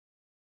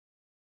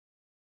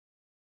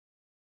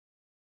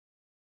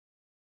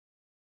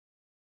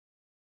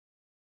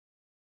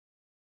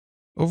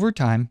Over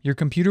time, your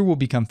computer will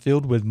become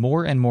filled with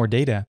more and more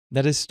data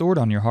that is stored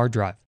on your hard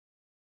drive.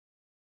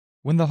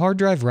 When the hard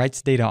drive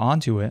writes data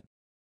onto it,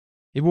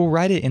 it will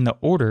write it in the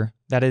order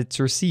that it's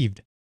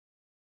received.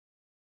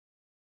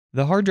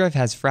 The hard drive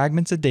has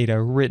fragments of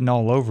data written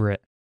all over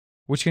it,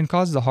 which can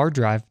cause the hard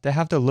drive to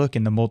have to look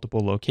in the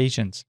multiple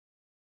locations.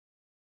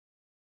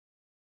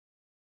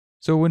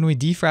 So when we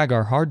defrag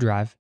our hard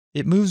drive,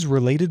 it moves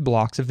related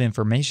blocks of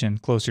information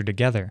closer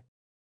together,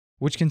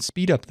 which can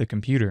speed up the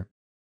computer.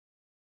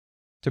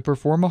 To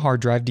perform a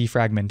hard drive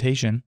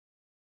defragmentation,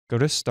 go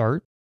to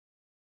Start,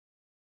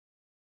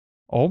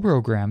 All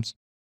Programs,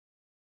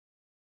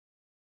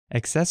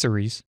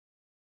 Accessories,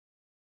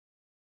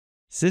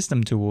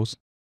 System Tools,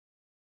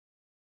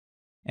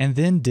 and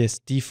then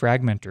Disk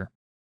Defragmenter.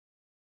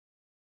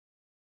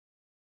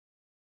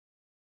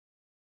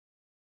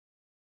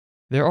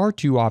 There are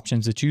two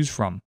options to choose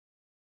from.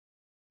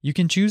 You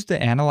can choose to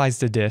analyze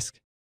the disk,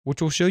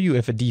 which will show you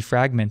if a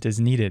defragment is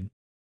needed.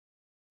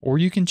 Or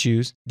you can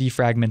choose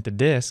Defragment the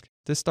Disk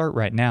to start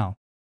right now.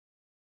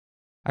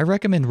 I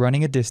recommend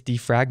running a disk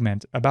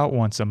defragment about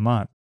once a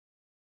month.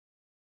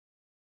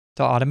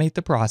 To automate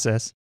the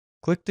process,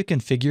 click the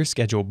Configure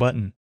Schedule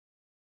button.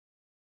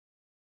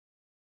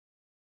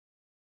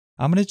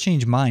 I'm going to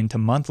change mine to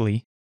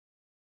monthly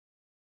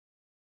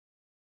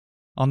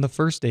on the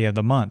first day of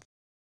the month,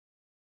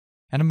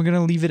 and I'm going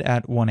to leave it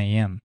at 1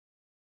 a.m.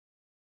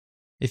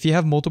 If you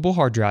have multiple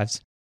hard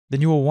drives,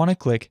 then you will want to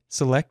click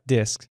Select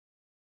Disks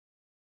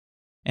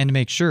and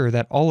make sure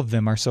that all of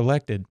them are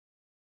selected.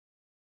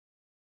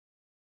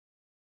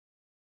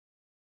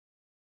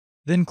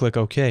 Then click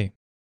OK.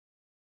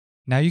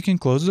 Now you can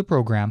close the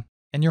program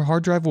and your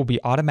hard drive will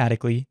be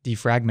automatically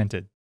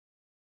defragmented.